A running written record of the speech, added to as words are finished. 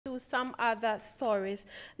some other stories.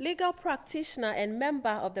 Legal practitioner and member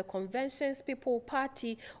of the Convention's People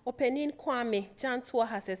Party, Openin Kwame Jantua,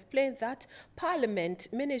 has explained that Parliament,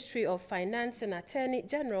 Ministry of Finance and Attorney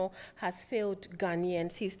General has failed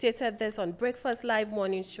Ghanaians. He stated this on Breakfast Live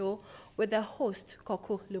Morning Show with the host,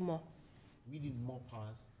 Koko Lumo. We need more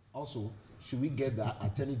powers. Also, should we get the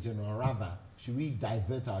Attorney General, rather, should we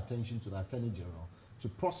divert our attention to the Attorney General to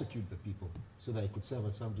prosecute the people so that it could serve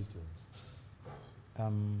as some deterrence?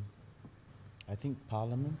 I think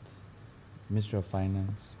Parliament, Ministry of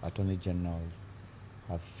Finance, Attorney General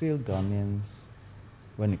have failed Ghanaians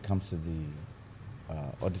when it comes to the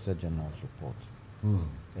Auditor General's report,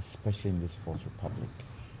 especially in this Fourth Republic.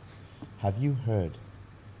 Have you heard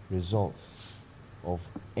results of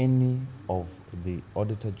any of the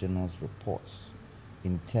Auditor General's reports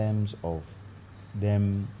in terms of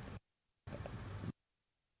them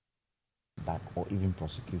back or even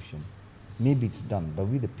prosecution? Maybe it's done, but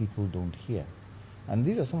we the people don't hear. And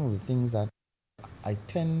these are some of the things that I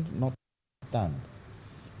tend not to understand.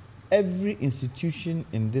 Every institution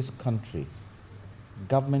in this country,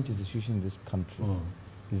 government institution in this country,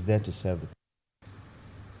 is there to serve the people.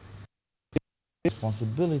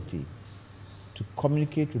 Responsibility to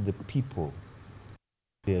communicate with the people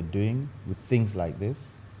they are doing with things like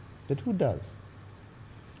this, but who does?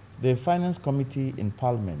 The Finance Committee in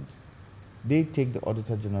Parliament, they take the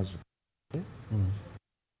Auditor General's report,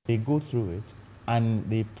 they go through it, and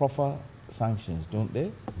they proffer sanctions, don't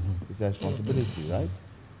they? It's their responsibility, right?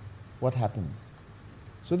 What happens?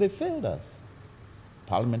 So they failed us.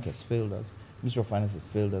 Parliament has failed us, Ministry of Finance has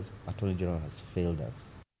failed us, Attorney General has failed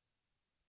us.